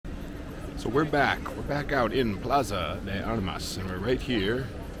So we're back. We're back out in Plaza de Armas, and we're right here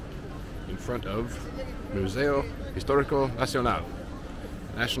in front of Museo Histórico Nacional,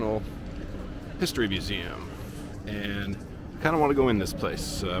 National History Museum. And I kind of want to go in this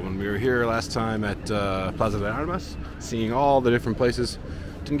place. When we were here last time at Plaza de Armas, seeing all the different places,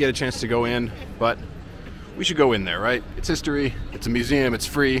 didn't get a chance to go in, but we should go in there, right? It's history, it's a museum, it's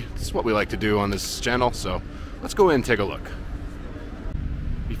free. It's what we like to do on this channel, so let's go in and take a look.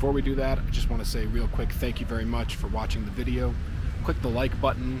 Before we do that, I just want to say real quick, thank you very much for watching the video. Click the like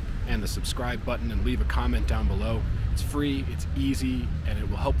button and the subscribe button and leave a comment down below. It's free, it's easy, and it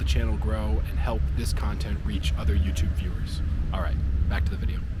will help the channel grow and help this content reach other YouTube viewers. All right, back to the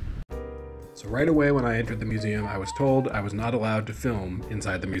video. So right away when I entered the museum, I was told I was not allowed to film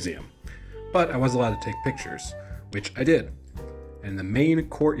inside the museum. But I was allowed to take pictures, which I did. In the main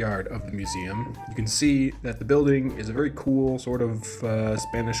courtyard of the museum, you can see that the building is a very cool sort of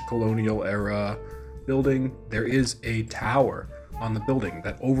Spanish colonial era building. There is a tower on the building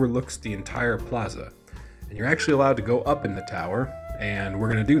that overlooks the entire plaza. And you're actually allowed to go up in the tower, and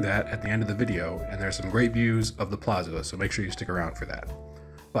we're going to do that at the end of the video, and there's some great views of the plaza, so make sure you stick around for that.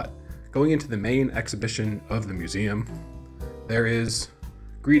 But going into the main exhibition of the museum, there is,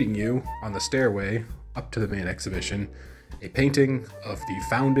 greeting you on the stairway up to the main exhibition, a painting of the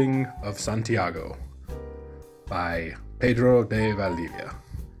founding of Santiago by Pedro de Valdivia,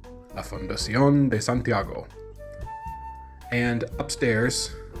 La Fundación de Santiago. And upstairs,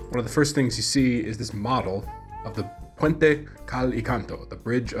 one of the first things you see is this model of the Puente Cal y Canto, the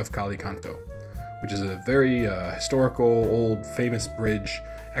Bridge of Cal y Canto, which is a very historical, old, famous bridge.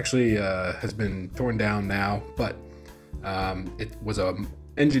 Actually has been torn down now, but it was an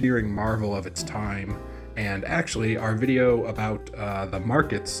engineering marvel of its time. And actually, our video about the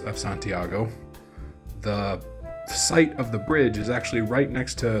markets of Santiago, the site of the bridge is actually right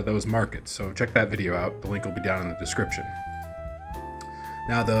next to those markets. So check that video out. The link will be down in the description.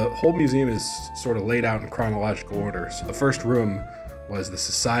 Now, the whole museum is sort of laid out in chronological order. So the first room was the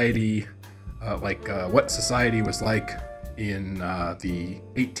society, what society was like in the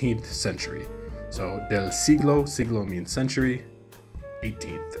 18th century. So del siglo means century,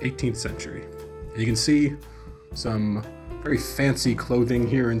 18th century. You can see some very fancy clothing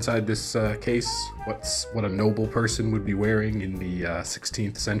here inside this case. What a noble person would be wearing in the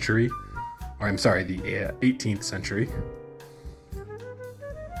 16th century, or I'm sorry, the 18th century.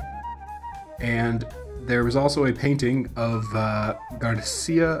 And there was also a painting of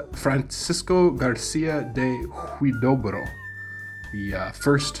Francisco Garcia de Huidobro, the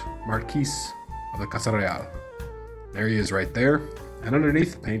first Marquis of the Casa Real. There he is right there, and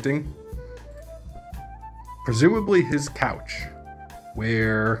underneath the painting, presumably his couch,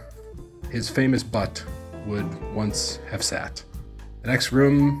 where his famous butt would once have sat. The next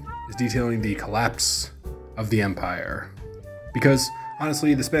room is detailing the collapse of the empire. Because,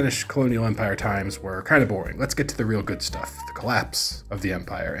 honestly, the Spanish colonial empire times were kind of boring. Let's get to the real good stuff, the collapse of the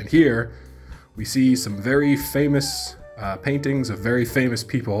empire. And here, we see some very famous paintings of very famous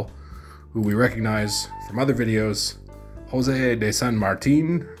people who we recognize from other videos. Jose de San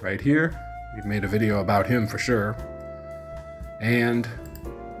Martin, right here. We've made a video about him for sure. And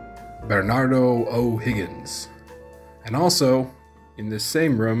Bernardo O'Higgins. And also, in this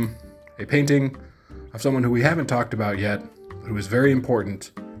same room, a painting of someone who we haven't talked about yet, but who is very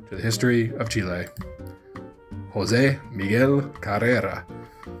important to the history of Chile, Jose Miguel Carrera.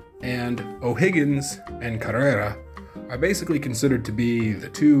 And O'Higgins and Carrera are basically considered to be the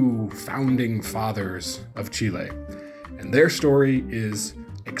two founding fathers of Chile. And their story is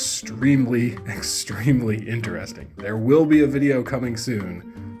extremely interesting. There will be a video coming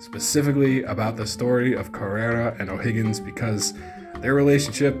soon specifically about the story of Carrera and O'Higgins, because their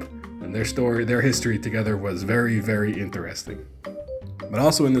relationship and their story, their history together was very interesting. But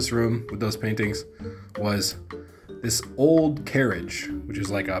also in this room with those paintings was this old carriage, which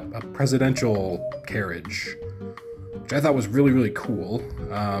is like a presidential carriage, which I thought was really cool.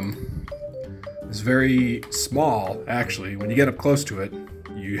 It's very small, actually. When you get up close to it,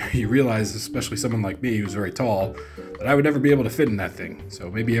 you realize, especially someone like me who's very tall, that I would never be able to fit in that thing. So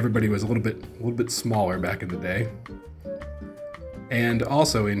maybe everybody was a little bit smaller back in the day. And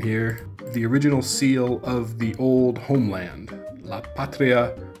also in here, the original seal of the old homeland, La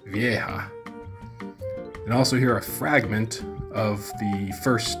Patria Vieja. And also here a fragment of the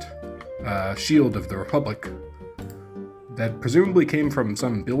first shield of the Republic that presumably came from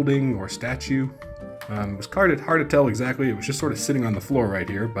some building or statue. It was hard to tell exactly. It was just sort of sitting on the floor right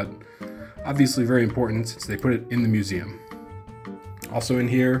here, but obviously very important since they put it in the museum. Also in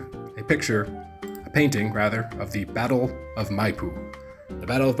here, a painting rather, of the Battle of Maipú. The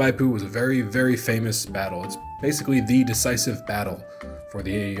Battle of Maipú was a very, very famous battle. It's basically the decisive battle for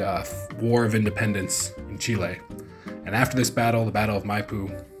the War of Independence in Chile. And after this battle, the Battle of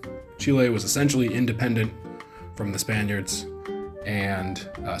Maipú, Chile was essentially independent from the Spaniards. And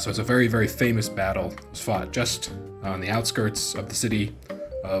so it's a very, very famous battle. It was fought just on the outskirts of the city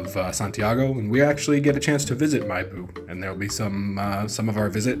of Santiago, and we actually get a chance to visit Maipú, and there'll be some of our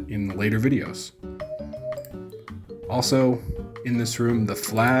visit in the later videos. Also, in this room, the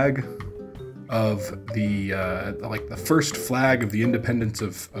flag of the the first flag of the independence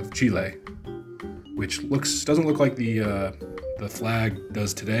of Chile, which doesn't look like the flag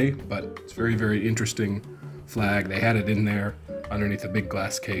does today, but it's very, very interesting flag. They had it in there underneath a big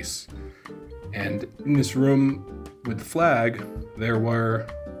glass case. And in this room with the flag, there were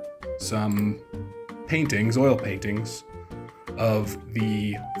some paintings, oil paintings, of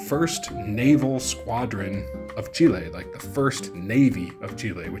the first naval squadron of Chile, like the first Navy of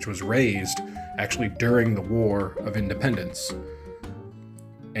Chile, which was raised actually during the War of Independence.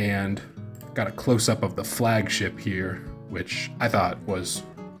 And got a close-up of the flagship here, which I thought was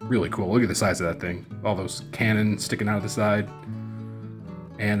really cool. Look at the size of that thing. All those cannons sticking out of the side.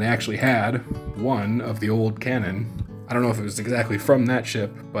 And they actually had one of the old cannon. I don't know if it was exactly from that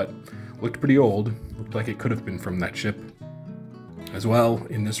ship, but looked pretty old. Looked like it could have been from that ship. As well,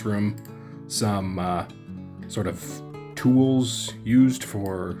 in this room, some sort of tools used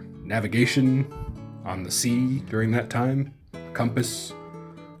for navigation on the sea during that time. A compass,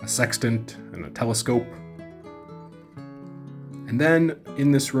 a sextant, and a telescope. And then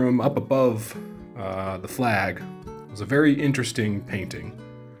in this room, up above the flag, was a very interesting painting.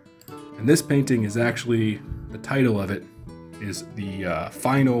 And this painting is actually, the title of it is The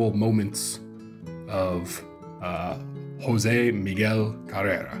Final Moments of Jose Miguel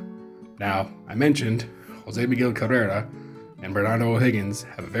Carrera. Now, I mentioned Jose Miguel Carrera and Bernardo O'Higgins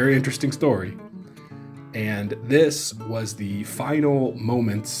have a very interesting story. And this was the final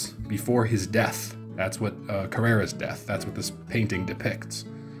moments before his death. That's what Carrera's death, that's what this painting depicts.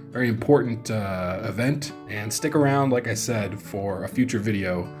 Very important event, and stick around, like I said, for a future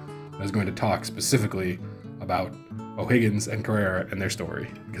video that is going to talk specifically about O'Higgins and Carrera and their story,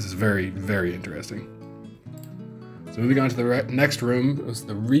 because it's very, very interesting. So moving on to the next room was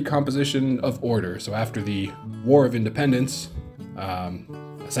the recomposition of order. So after the War of Independence,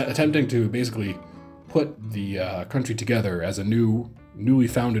 attempting to basically put the country together as a newly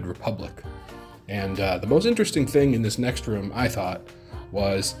founded republic. And the most interesting thing in this next room, I thought,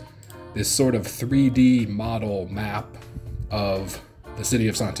 was this sort of 3D model map of the city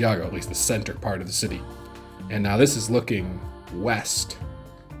of Santiago, at least the center part of the city. And now this is looking west.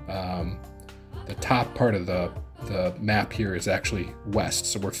 The top part of the map here is actually west,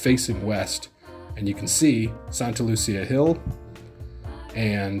 so we're facing west, and you can see Santa Lucia Hill,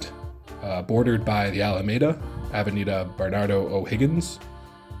 and bordered by the Alameda, Avenida Bernardo O'Higgins,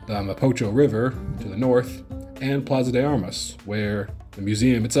 the Mapocho River to the north, and Plaza de Armas, where the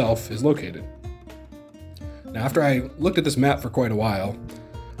museum itself is located. Now, after I looked at this map for quite a while,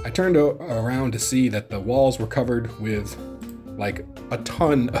 I turned around to see that the walls were covered with like a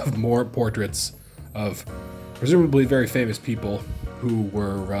ton of more portraits of presumably very famous people who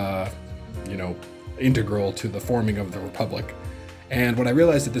were, integral to the forming of the Republic. And what I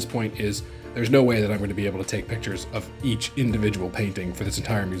realized at this point is there's no way that I'm going to be able to take pictures of each individual painting for this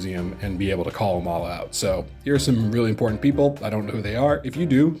entire museum and be able to call them all out. So here are some really important people. I don't know who they are. If you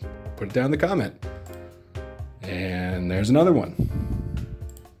do, put it down in the comment. And there's another one.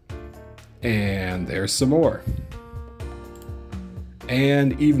 And there's some more.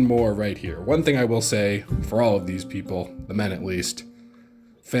 And even more right here. One thing I will say for all of these people, the men at least,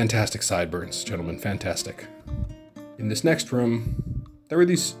 fantastic sideburns, gentlemen, fantastic. In this next room, there were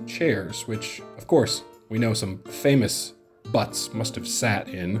these chairs, which, of course, we know some famous butts must have sat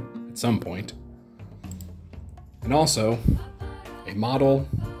in at some point. And also, a model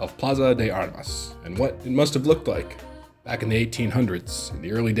of Plaza de Armas, and what it must have looked like back in the 1800s, in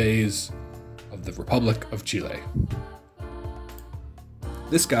the early days of the Republic of Chile.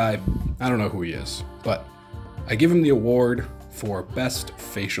 This guy, I don't know who he is, but I give him the award for best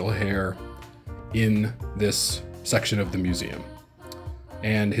facial hair in this section of the museum.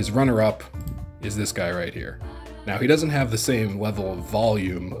 And his runner-up is this guy right here. Now, he doesn't have the same level of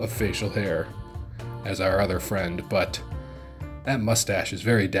volume of facial hair as our other friend, but that mustache is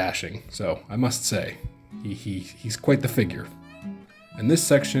very dashing, so I must say, he's quite the figure. And this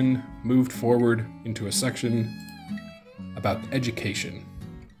section moved forward into a section about education,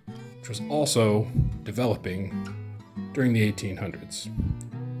 which was also developing during the 1800s.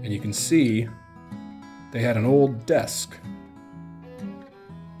 And you can see they had an old desk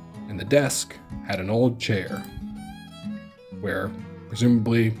the desk had an old chair where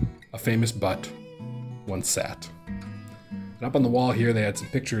presumably a famous butt once sat. And up on the wall here they had some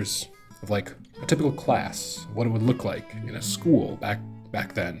pictures of like a typical class, what it would look like in a school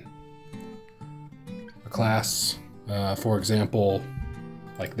back then. A class, for example,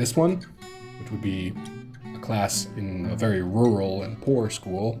 like this one, which would be a class in a very rural and poor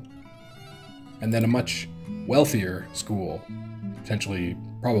school, and then a much wealthier school, potentially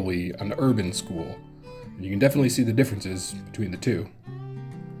probably an urban school. And you can definitely see the differences between the two.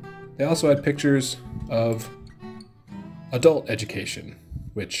 They also had pictures of adult education,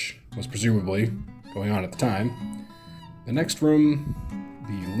 which was presumably going on at the time. The next room,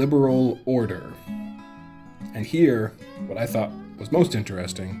 the liberal order. And here, what I thought was most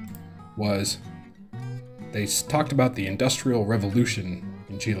interesting was they talked about the Industrial Revolution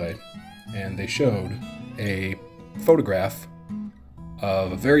in Chile, and they showed a photograph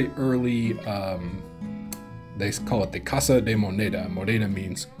of a very early, they call it the Casa de Moneda. Moneda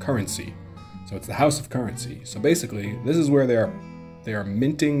means currency. So it's the house of currency. So basically, this is where they are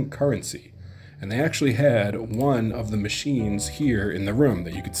minting currency. And they actually had one of the machines here in the room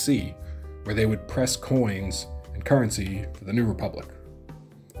that you could see, where they would press coins and currency for the new republic.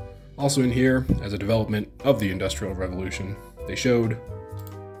 Also in here, as a development of the Industrial Revolution, they showed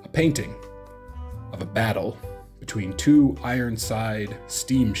a painting of a battle between two Ironside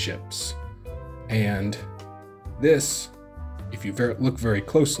steamships. And this, if you look very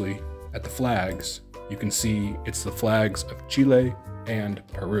closely at the flags, you can see it's the flags of Chile and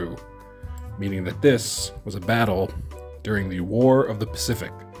Peru, meaning that this was a battle during the War of the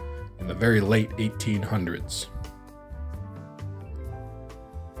Pacific in the very late 1800s.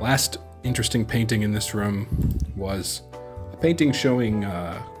 Last interesting painting in this room was a painting showing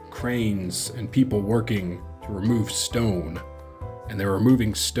cranes and people working to remove stone, and they were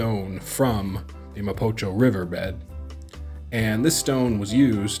removing stone from the Mapocho riverbed. And this stone was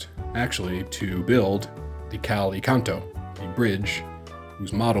used actually to build the Cal y Canto, the bridge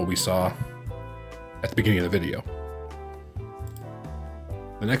whose model we saw at the beginning of the video.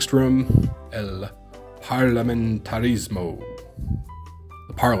 The next room, el parlamentarismo,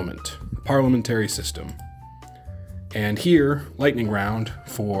 the parliament, the parliamentary system. And here, lightning round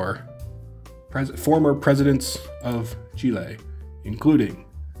for former presidents of Chile, including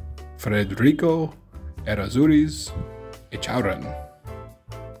Federico Errázuriz Echaurren.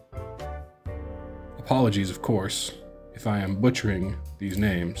 Apologies, of course, if I am butchering these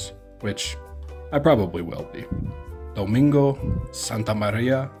names, which I probably will be. Domingo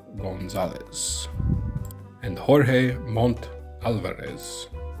Santamaria Gonzalez and Jorge Montt Alvarez.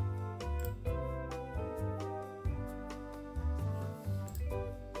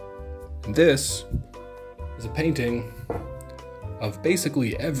 And this is a painting of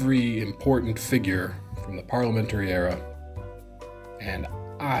basically every important figure from the parliamentary era, and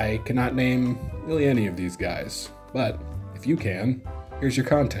I cannot name really any of these guys, but if you can, here's your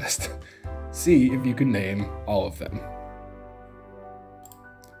contest. See if you can name all of them.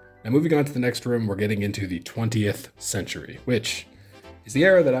 Now moving on to the next room, we're getting into the 20th century, which is the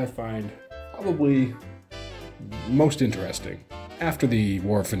era that I find probably most interesting after the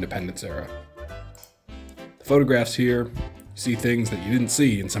War of Independence era. The photographs here, you see things that you didn't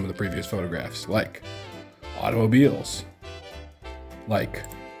see in some of the previous photographs, like automobiles, like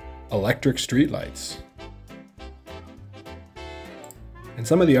electric streetlights. And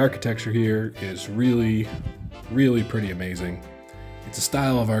some of the architecture here is really, really pretty amazing. It's a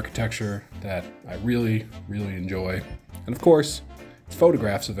style of architecture that I really, really enjoy. And of course, it's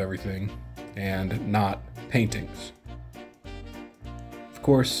photographs of everything and not paintings. Of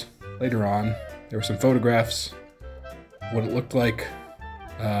course, later on, there were some photographs of what it looked like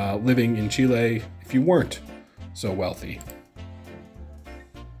living in Chile if you weren't so wealthy.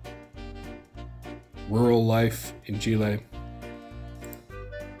 Rural life in Chile,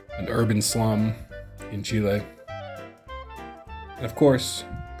 an urban slum in Chile, and of course,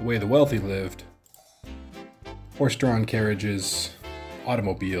 the way the wealthy lived: horse-drawn carriages,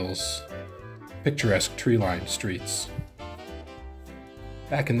 automobiles, picturesque tree-lined streets.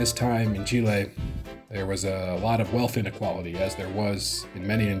 Back in this time in Chile, there was a lot of wealth inequality, as there was in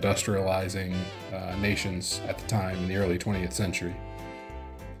many industrializing nations at the time in the early 20th century.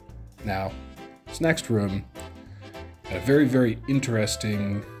 Now, this next room had a very, very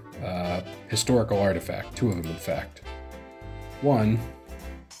interesting historical artifact, two of them in fact. One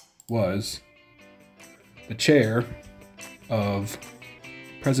was the chair of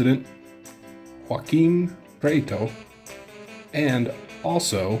President Joaquin Prieto, and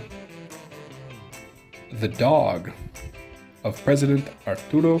also the dog of President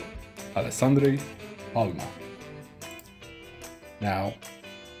Arturo Alessandri Palma. Now,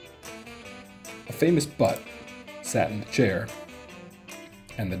 a famous butt sat in the chair,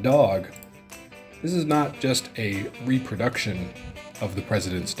 and the dog, this is not just a reproduction of the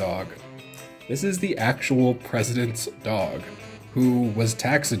president's dog. This is the actual president's dog, who was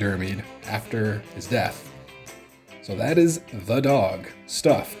taxidermied after his death. So that is the dog,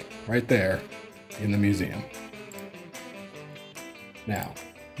 stuffed right there in the museum. Now,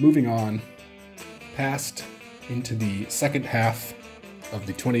 moving on past into the second half of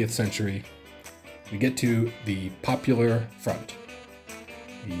the 20th century, we get to the Popular Front.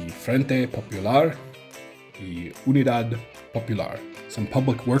 The Frente Popular, the Unidad Popular. Some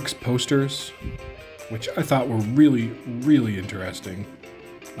public works posters, which I thought were really, really interesting.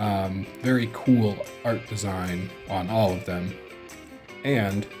 Very cool art design on all of them.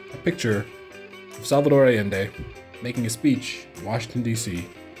 And a picture of Salvador Allende making a speech in Washington, D.C.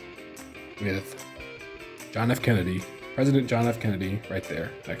 with John F. Kennedy, President John F. Kennedy, right there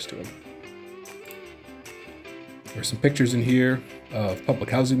next to him. There's some pictures in here of public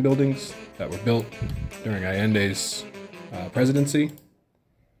housing buildings that were built during Allende's presidency,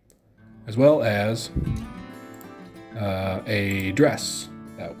 as well as a dress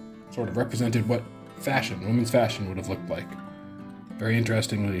that sort of represented what women's fashion would have looked like. Very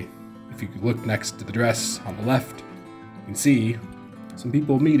interestingly, if you could look next to the dress on the left, you can see some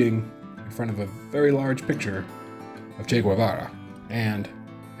people meeting in front of a very large picture of Che Guevara. And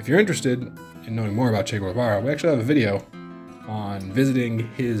if you're interested in knowing more about Che Guevara, we actually have a video on visiting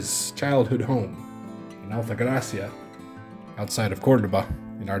his childhood home in Altagracia, outside of Cordoba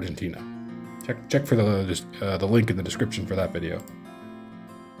in Argentina. Check for the link in the description for that video.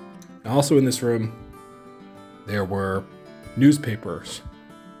 Now, also in this room, there were newspapers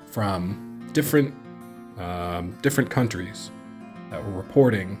from different countries that were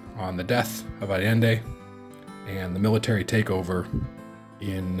reporting on the death of Allende and the military takeover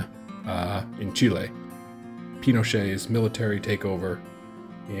in Chile. Pinochet's military takeover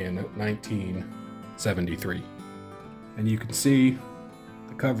in 1973. And you can see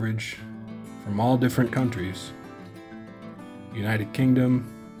the coverage from all different countries. United Kingdom,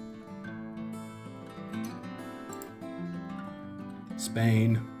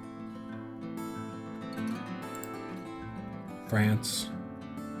 Spain, France,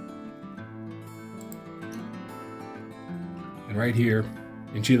 and right here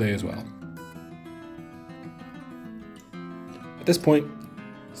in Chile as well. At this point,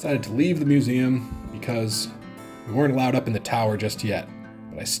 I decided to leave the museum because we weren't allowed up in the tower just yet,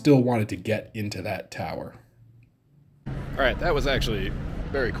 but I still wanted to get into that tower. Alright, that was actually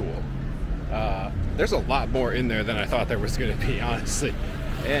very cool. There's a lot more in there than I thought there was going to be, honestly.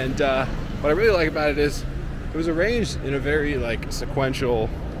 And what I really like about it is it was arranged in a very sequential,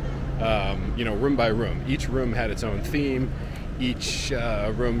 room by room. Each room had its own theme. Each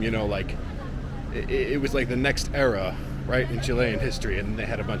room, it was like the next era, right, in Chilean history, and they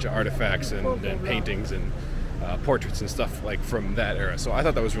had a bunch of artifacts and paintings and portraits and stuff from that era. So I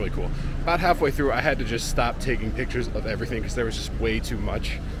thought that was really cool. About halfway through, I had to just stop taking pictures of everything because there was just way too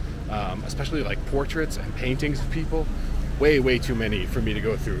much, especially portraits and paintings of people. Way too many for me to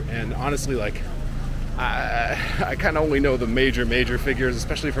go through. And honestly, I kind of only know the major figures,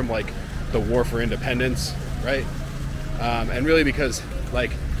 especially from the War for Independence, right? And really because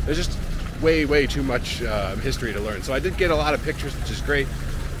there's just way too much history to learn. So I did get a lot of pictures, which is great.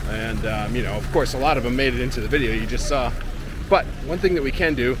 And of course, a lot of them made it into the video you just saw. But one thing that we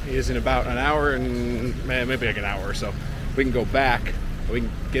can do is in about an hour and maybe an hour or so, we can go back, we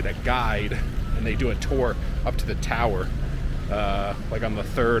can get a guide, and they do a tour up to the tower, on the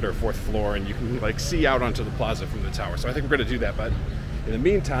 3rd or 4th floor, and you can see out onto the plaza from the tower. So I think we're going to do that. But in the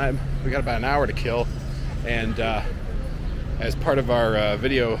meantime, we got about an hour to kill, and as part of our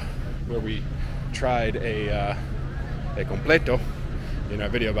video where we tried a completo in our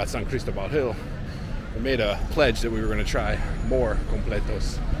video about San Cristobal Hill, we made a pledge that we were going to try more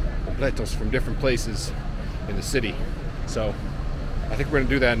completos from different places in the city. So I think we're going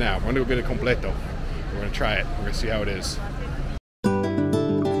to do that now. We're going to go get a completo. We're going to try it. We're going to see how it is.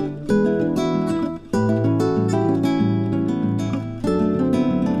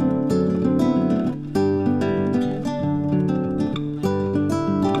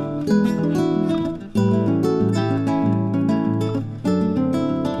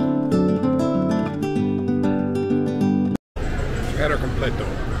 Had our completo.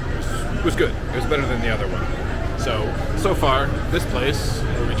 It was good. It was better than the other one. So far, this place,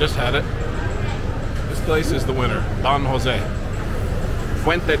 where we just had it, this place is the winner. Don Jose.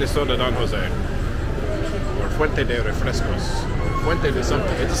 Fuente de Soda Don Jose. Or Fuente de Refrescos. Fuente de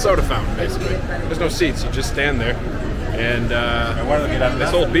something. It's a soda fountain, basically. There's no seats. You just stand there. And they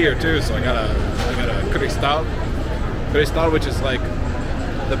sold beer too, so I got a Cristal. Cristal, which is like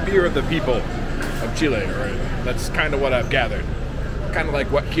the beer of the people of Chile, or that's kind of what I've gathered. Kind of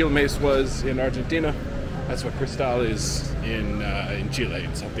like what Quilmes was in Argentina. That's what Cristal is in Chile,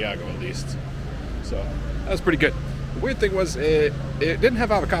 in Santiago at least. So that was pretty good. The weird thing was it didn't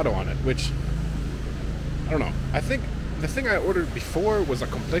have avocado on it, which I don't know. I think the thing I ordered before was a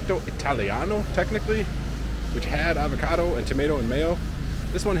completo italiano, technically, which had avocado and tomato and mayo.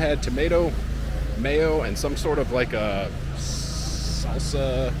 This one had tomato, mayo, and some sort of like a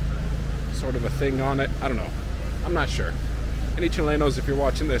salsa sort of a thing on it. I don't know. I'm not sure. Any Chilenos, if you're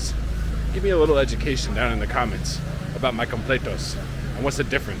watching this, give me a little education down in the comments about my completos and what's the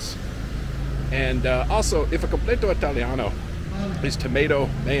difference. And also, if a completo italiano is tomato,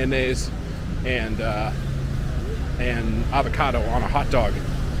 mayonnaise, and avocado on a hot dog,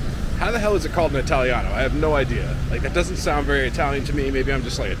 how the hell is it called an Italiano? I have no idea. Like, that doesn't sound very Italian to me. Maybe I'm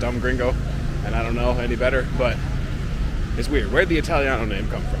just like a dumb gringo and I don't know any better, but it's weird. Where'd the Italiano name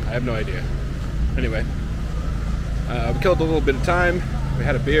come from? I have no idea. Anyway, we killed a little bit of time. We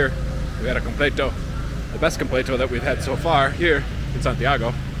had a beer. We had a completo. The best completo that we've had so far here in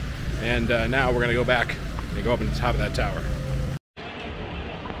Santiago. And now we're going to go back and go up to the top of that tower.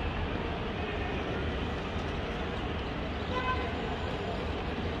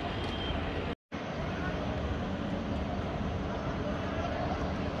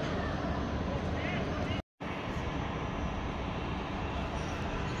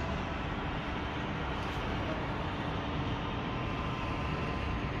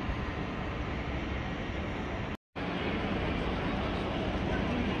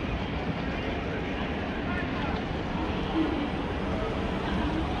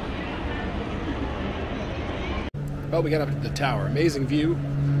 Well, we got up to the tower. Amazing view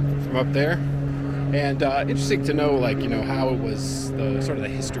from up there, and interesting to know, like, you know, how it was, the sort of the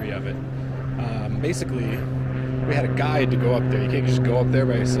history of it. Basically, we had a guide to go up there. You can't just go up there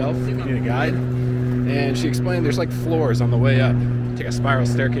by yourself. You need a guide. And she explained there's like floors on the way up. Take a spiral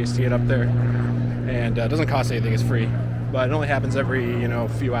staircase to get up there, and it doesn't cost anything. It's free, but it only happens every, you know,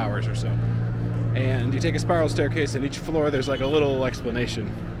 few hours or so. And you take a spiral staircase, and each floor there's like a little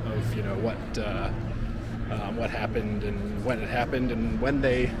explanation of, you know, what happened and when it happened and when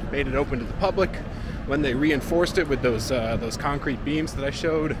they made it open to the public, when they reinforced it with those concrete beams that I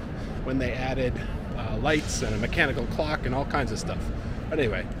showed, when they added lights and a mechanical clock and all kinds of stuff. But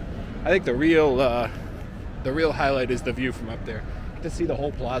anyway, I think the real highlight is the view from up there. Get to see the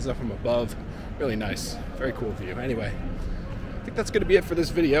whole plaza from above. Really nice, very cool view. Anyway, I think that's going to be it for this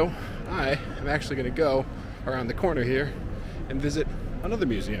video. I am actually going to go around the corner here and visit another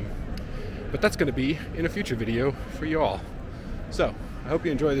museum. But that's going to be in a future video for you all. So, I hope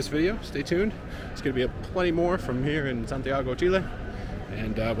you enjoy this video. Stay tuned. It's going to be plenty more from here in Santiago, Chile.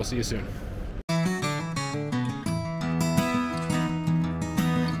 And we'll see you soon.